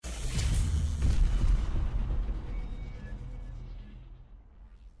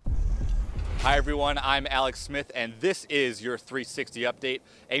Hi everyone, I'm Alex Smith and this is your 360 update.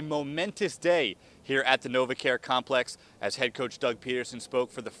 A momentous day here at the NovaCare complex as head coach Doug Peterson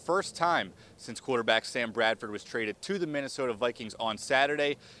spoke for the first time since quarterback Sam Bradford was traded to the Minnesota Vikings on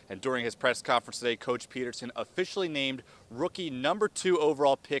Saturday. And during his press conference today, Coach Peterson officially named rookie number 2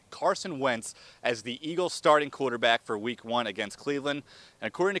 overall pick Carson Wentz as the Eagles starting quarterback for week 1 against Cleveland. And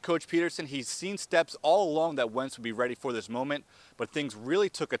according to Coach Peterson, he's seen steps all along that Wentz would be ready for this moment, but things really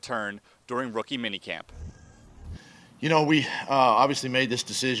took a turn during rookie minicamp. You know, we obviously made this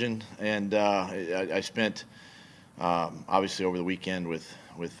decision, and I spent obviously over the weekend with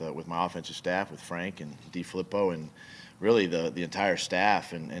my offensive staff, with Frank and D. Filippo, and really the entire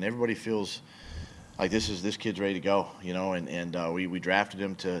staff, and everybody feels like this kid's ready to go. You know, and we drafted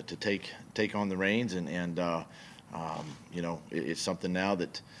him to take on the reins, and you know, it's something now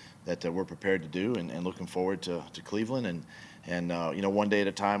that we're prepared to do, and looking forward to Cleveland, and you know, one day at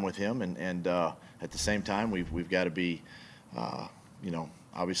a time with him, and at the same time we've got to be you know,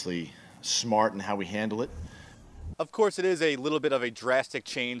 obviously smart in how we handle it. Of course, it is a little bit of a drastic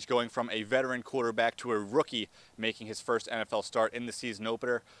change going from a veteran quarterback to a rookie making his first NFL start in the season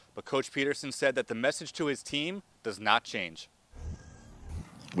opener, but Coach Peterson said that the message to his team does not change.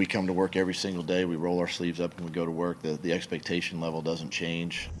 We come to work every single day, we roll our sleeves up and we go to work. The expectation level doesn't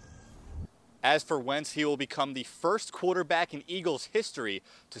change. As for Wentz, he will become the first quarterback in Eagles history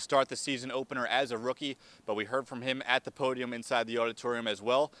to start the season opener as a rookie, but we heard from him at the podium inside the auditorium as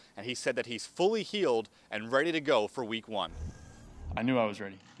well, and he said that he's fully healed and ready to go for week 1. I knew I was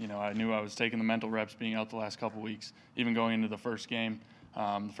ready. You know, I knew I was taking the mental reps being out the last couple weeks, even going into the first game,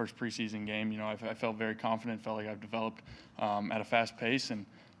 the first preseason game. You know, I felt very confident, felt like I've developed at a fast pace, and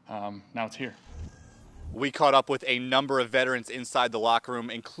now it's here. We caught up with a number of veterans inside the locker room,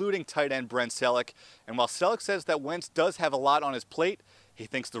 including tight end Brent Selleck. And while Selleck says that Wentz does have a lot on his plate, he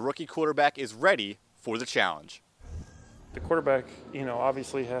thinks the rookie quarterback is ready for the challenge. The quarterback, you know,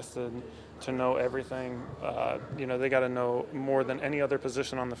 obviously has to know everything. You know, they got to know more than any other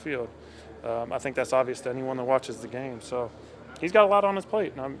position on the field. I think that's obvious to anyone that watches the game. So he's got a lot on his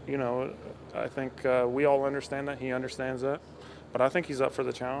plate. And you know, I think we all understand that. He understands that. But I think he's up for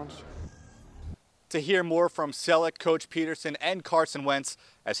the challenge. To hear more from Selleck, Coach Peterson, and Carson Wentz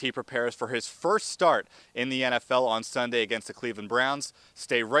as he prepares for his first start in the NFL on Sunday against the Cleveland Browns,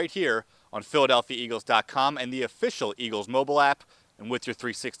 stay right here on PhiladelphiaEagles.com and the official Eagles mobile app. And with your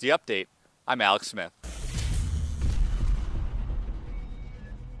 360 update, I'm Alex Smith.